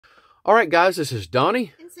All right, guys, this is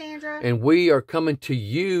Donnie. And Sandra. And we are coming to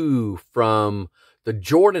you from the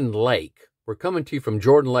Jordan Lake. We're coming to you from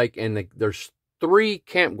Jordan Lake, and there's 3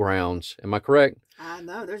 campgrounds. Am I correct?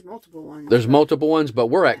 No, there's multiple ones. There's multiple ones, but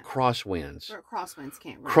we're at Crosswinds. We're at Crosswinds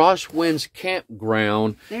Campground. Crosswinds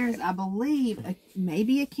Campground. There's, I believe,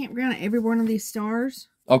 maybe a campground at every one of these stars.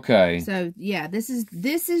 Okay. So, yeah, this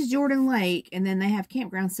is Jordan Lake, and then they have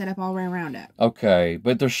campgrounds set up all around it. Okay,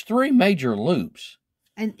 but there's 3 major loops.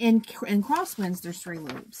 And in Crosswinds, there's 3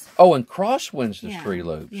 loops. Oh, in Crosswinds, there's 3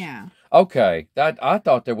 loops. Yeah. Okay, I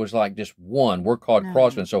thought there was like just one. We're called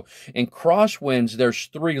Crosswinds. So in Crosswinds, there's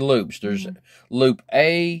 3 loops. There's loop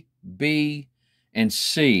A, B, and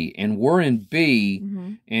C, and we're in B,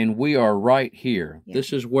 and we are right here. Yeah.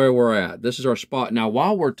 This is where we're at. This is our spot. Now,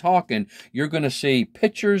 while we're talking, you're going to see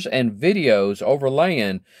pictures and videos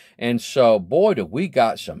overlaying, and so, boy, do we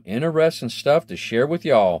got some interesting stuff to share with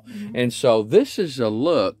y'all. And so this is a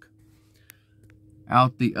look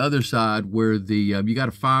out the other side where the you got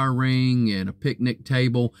a fire ring and a picnic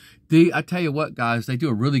table. I tell you what, guys, they do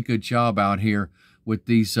a really good job out here with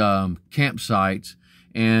these campsites,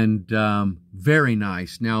 and very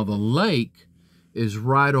nice. Now the lake is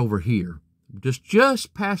right over here,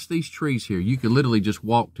 just past these trees here. You can literally just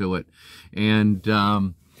walk to it, and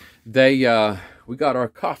we got our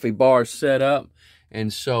coffee bar set up,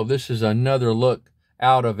 and so this is another look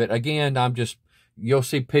out of it. Again, you'll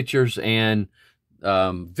see pictures and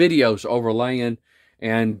videos overlaying,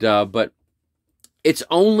 and but it's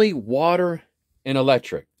only water and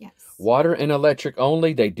electric. Yes. Water and electric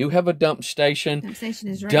only. They do have a dump station.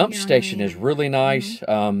 Dump station is really nice.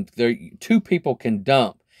 There, 2 people can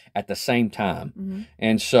dump at the same time.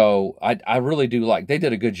 And so I really do like, they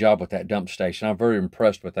did a good job with that dump station. I'm very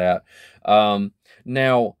impressed with that.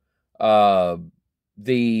 Now,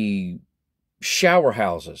 the shower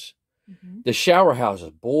houses. The shower houses,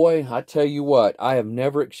 boy, I tell you what, I have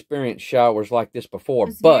never experienced showers like this before.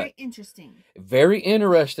 But very interesting. Very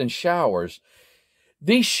interesting showers.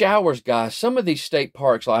 These showers, guys, some of these state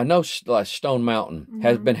parks, I know like Stone Mountain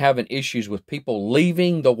has been having issues with people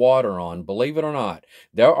leaving the water on. Believe it or not,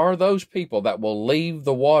 there are those people that will leave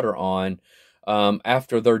the water on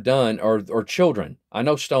after they're done, or children. I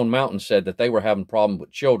know Stone Mountain said that they were having problems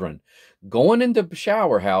with children going into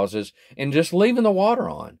shower houses and just leaving the water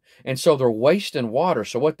on. And so they're wasting water.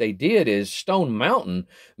 So what they did is Stone Mountain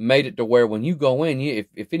made it to where when you go in,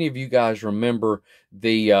 if any of you guys remember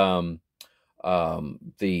the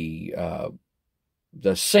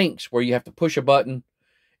sinks where you have to push a button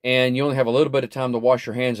and you only have a little bit of time to wash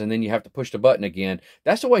your hands and then you have to push the button again.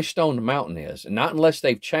 That's the way Stone Mountain is. And not unless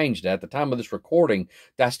they've changed it. At the time of this recording,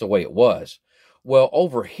 that's the way it was. Well,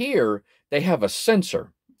 over here, they have a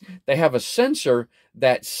sensor. They have a sensor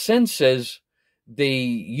that senses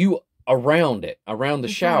around the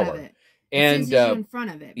shower. And you in front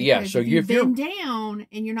of it. Yeah, so if you bend down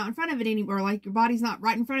and you're not in front of it anymore, like your body's not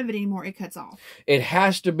right in front of it anymore, it cuts off. It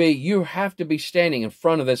has to be, you have to be standing in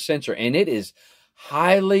front of this sensor, and it is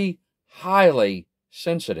highly, highly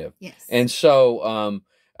sensitive. Yes. And so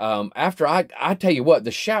after I tell you what,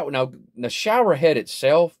 the shower head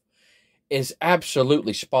itself is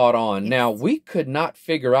absolutely spot on. Yes. Now, we could not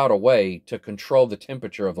figure out a way to control the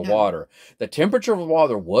temperature of the water. The temperature of the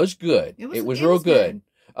water was good. It was real good.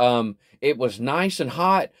 It was nice and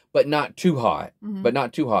hot, but not too hot.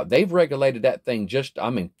 They've regulated that thing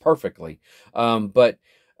perfectly. But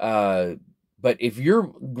if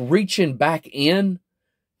you're reaching back in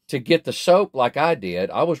to get the soap like I did,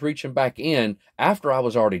 I was reaching back in after I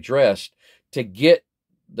was already dressed to get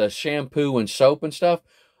the shampoo and soap and stuff.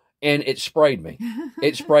 And it sprayed me.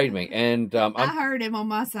 It sprayed me, and I heard him on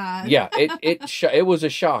my side. Yeah, it was a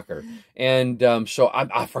shocker, and so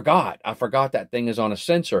I forgot that thing is on a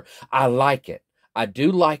sensor. I like it. I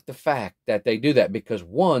do like the fact that they do that because,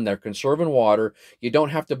 one, they're conserving water. You don't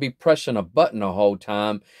have to be pressing a button the whole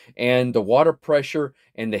time, and the water pressure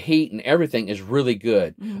and the heat and everything is really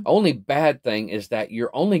good. Only bad thing is that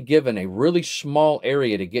you're only given a really small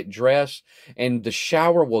area to get dressed, and the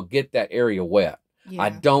shower will get that area wet. Yeah. I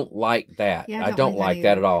don't like that. Yeah, I don't like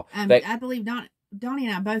that at all. I believe Donnie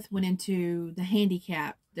and I both went into the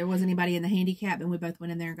handicap. There wasn't anybody in the handicap, and we both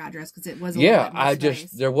went in there and got dressed because it was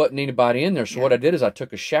there wasn't anybody in there. So what I did is I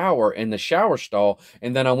took a shower in the shower stall,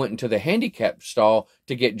 and then I went into the handicap stall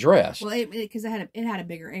to get dressed. Well, because it had a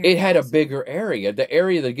bigger area. It had a bigger area. The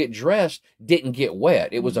area to get dressed didn't get wet.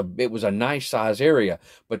 It was a nice size area,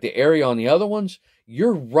 but the area on the other ones,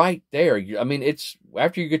 you're right there. It's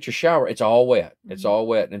after you get your shower, it's all wet. It's all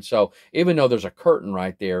wet, and so even though there's a curtain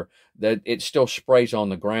right there, that it still sprays on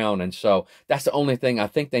the ground, and so that's the only thing. I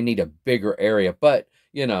think they need a bigger area, but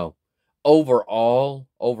overall,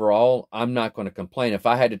 I'm not going to complain. If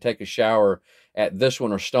I had to take a shower at this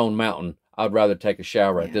one or Stone Mountain, I'd rather take a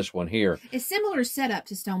shower at this one here. It's similar setup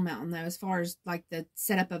to Stone Mountain, though, as far as like the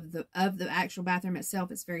setup of the actual bathroom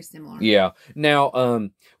itself. It's very similar. Yeah. Now,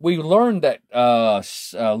 we learned that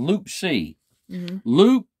Loop C,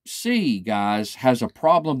 Loop C, guys, has a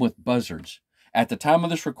problem with buzzards. At the time of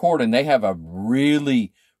this recording, they have a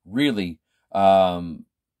really, really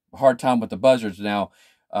hard time with the buzzards. Now,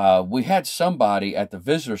 we had somebody at the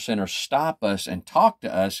visitor center stop us and talk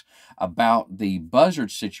to us about the buzzard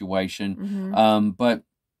situation, but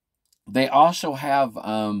they also have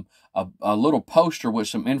a little poster with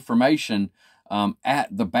some information at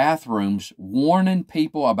the bathrooms warning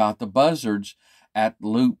people about the buzzards at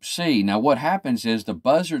Loop C. Now, what happens is the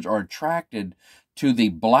buzzards are attracted to the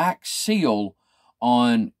black seal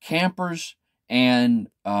on campers and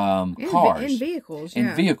cars and vehicles,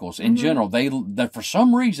 and vehicles in general. They for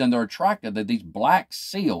some reason they're attracted to these black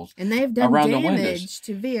seals, and they've done around damage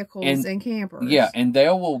to vehicles and campers. Yeah, and they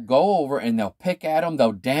will go over and they'll pick at them.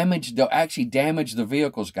 They'll actually damage the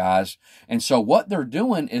vehicles, guys. And so what they're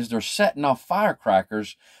doing is they're setting off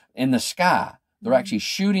firecrackers in the sky. They're actually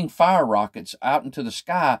shooting fire rockets out into the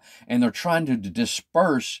sky, and they're trying to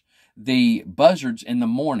disperse the buzzards in the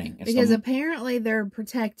morning. Because apparently they're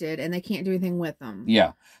protected and they can't do anything with them.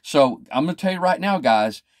 Yeah. So I'm going to tell you right now,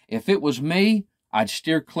 guys, if it was me, I'd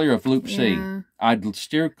steer clear of Loop C. I'd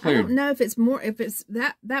steer clear. I don't know if it's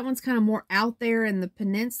that one's kind of more out there in the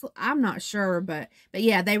peninsula. I'm not sure, but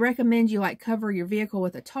yeah, they recommend you like cover your vehicle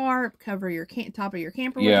with a tarp, cover your top of your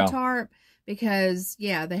camper with a tarp. Because they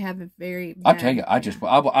have a very bad, I'll tell you,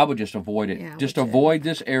 I would just avoid it. Yeah, just avoid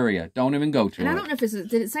this area. Don't even go to it. And I don't know if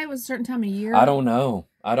did it say it was a certain time of year? I don't know.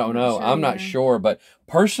 I'm not sure. But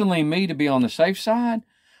personally, me, to be on the safe side,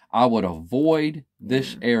 I would avoid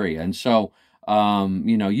this area. And so,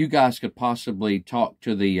 you guys could possibly talk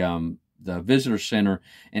to the visitor center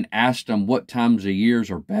and ask them what times of years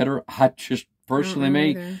are better. I just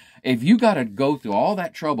personally, if you got to go through all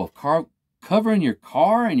that trouble of covering your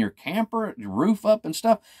car and your camper, your roof up and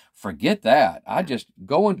stuff, forget that. I just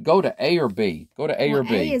go to A or B. Go to A or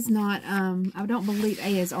B. A is not, I don't believe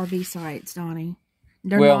A is RV sites, Donnie.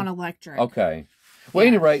 They're non-electric. Okay. Well, at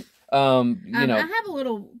any rate, I have a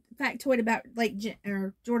little factoid about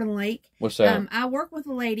Jordan Lake. What's that? I work with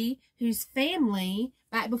a lady whose family,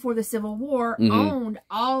 back before the Civil War, owned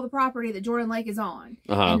all the property that Jordan Lake is on.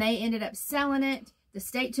 And they ended up selling it. The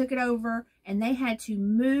state took it over, and they had to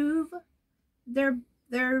move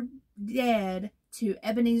their dead to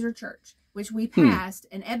Ebenezer Church, which we passed.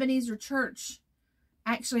 And Ebenezer Church,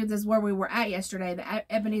 actually, this is where we were at yesterday. The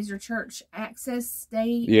Ebenezer Church access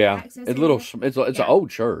state. Yeah, it's an old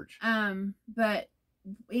church. But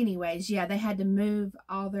anyways, they had to move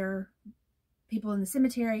all their people in the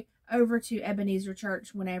cemetery over to Ebenezer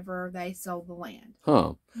Church whenever they sold the land.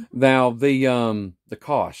 Huh. Now the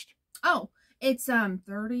cost. Oh, it's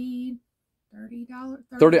 $30.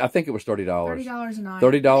 I think it was $30. $30 a night.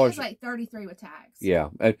 $30. It's like $33 with tax. Yeah,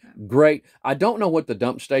 great. I don't know what the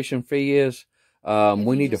dump station fee is.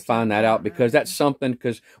 We need to find that out, because that's something.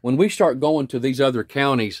 Because when we start going to these other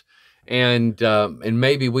counties, and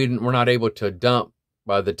maybe we're not able to dump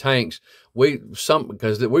by the tanks,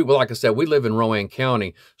 because like I said, we live in Rowan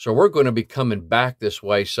County, so we're going to be coming back this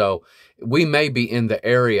way. So we may be in the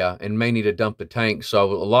area and may need to dump the tanks. So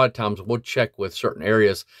a lot of times we'll check with certain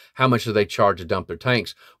areas, how much do they charge to dump their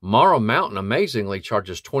tanks. Morrow Mountain amazingly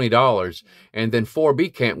charges $20. And then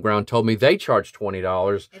 4B Campground told me they charge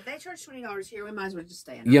 $20. If they charge $20 here, we might as well just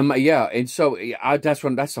stay in. Yeah. And so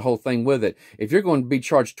that's the whole thing with it. If you're going to be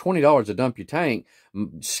charged $20 to dump your tank,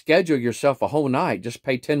 schedule yourself a whole night. Just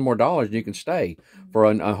pay $10 more and you can stay for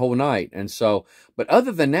a whole night. And so, but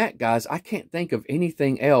other than that, guys, I can't think of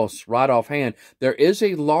anything else right offhand. There is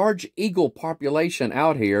a large eagle population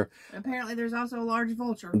out here. Apparently there's also a large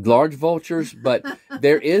vulture. Large vultures, but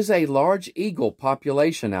there is a large eagle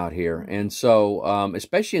population out here. And so,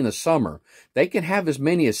 especially in the summer, they can have as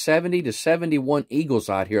many as 70 to 71 eagles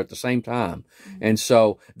out here at the same time. And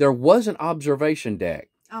so there was an observation deck.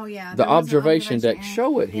 Oh, yeah. The observation deck,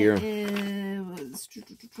 show it here.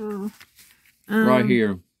 Right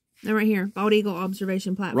here. Right here. Bald Eagle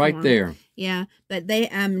Observation Platform. Right there. Yeah. But they,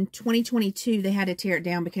 2022, they had to tear it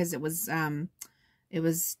down because it was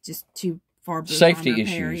just too far. Safety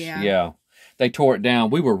issues. Yeah. They tore it down.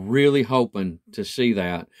 We were really hoping to see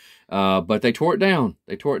that. But they tore it down.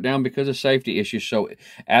 They tore it down because of safety issues. So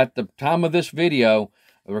at the time of this video,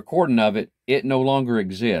 the recording of it, it no longer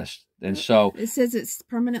exists. And so it says it's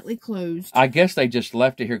permanently closed. I guess they just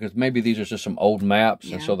left it here because maybe these are just some old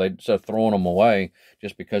maps, and so they started throwing them away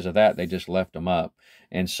just because of that. They just left them up.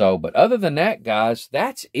 And so, but other than that, guys,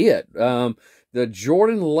 that's it. The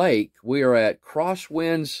Jordan Lake, we are at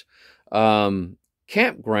Crosswinds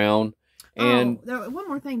Campground. And one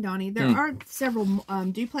more thing, Donnie. There are several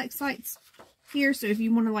duplex sites here, so if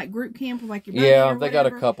you want to like group camp with like your buddy or they whatever, got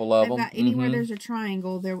a couple of them. Anywhere there's a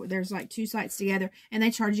triangle, there's like 2 sites together, and they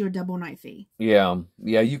charge you a double night fee. Yeah,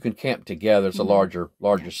 you can camp together. It's a larger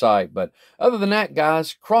site. But other than that,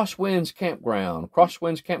 guys, Crosswinds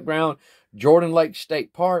Campground, Jordan Lake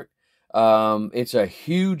State Park. It's a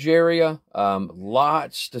huge area.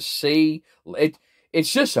 Lots to see.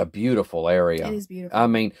 It's just a beautiful area. It is beautiful. I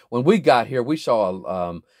mean, when we got here, we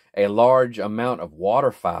saw a large amount of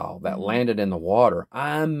waterfowl that landed in the water.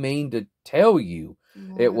 I mean to tell you,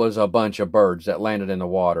 it was a bunch of birds that landed in the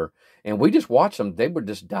water. And we just watched them. They were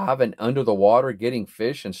just diving under the water, getting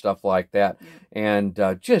fish and stuff like that. And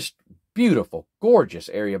just beautiful, gorgeous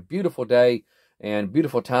area, beautiful day and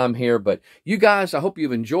beautiful time here. But you guys, I hope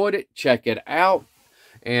you've enjoyed it. Check it out.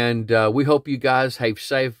 And we hope you guys have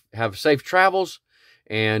safe travels.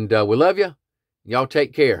 And we love you. Y'all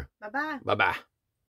take care. Bye-bye. Bye-bye.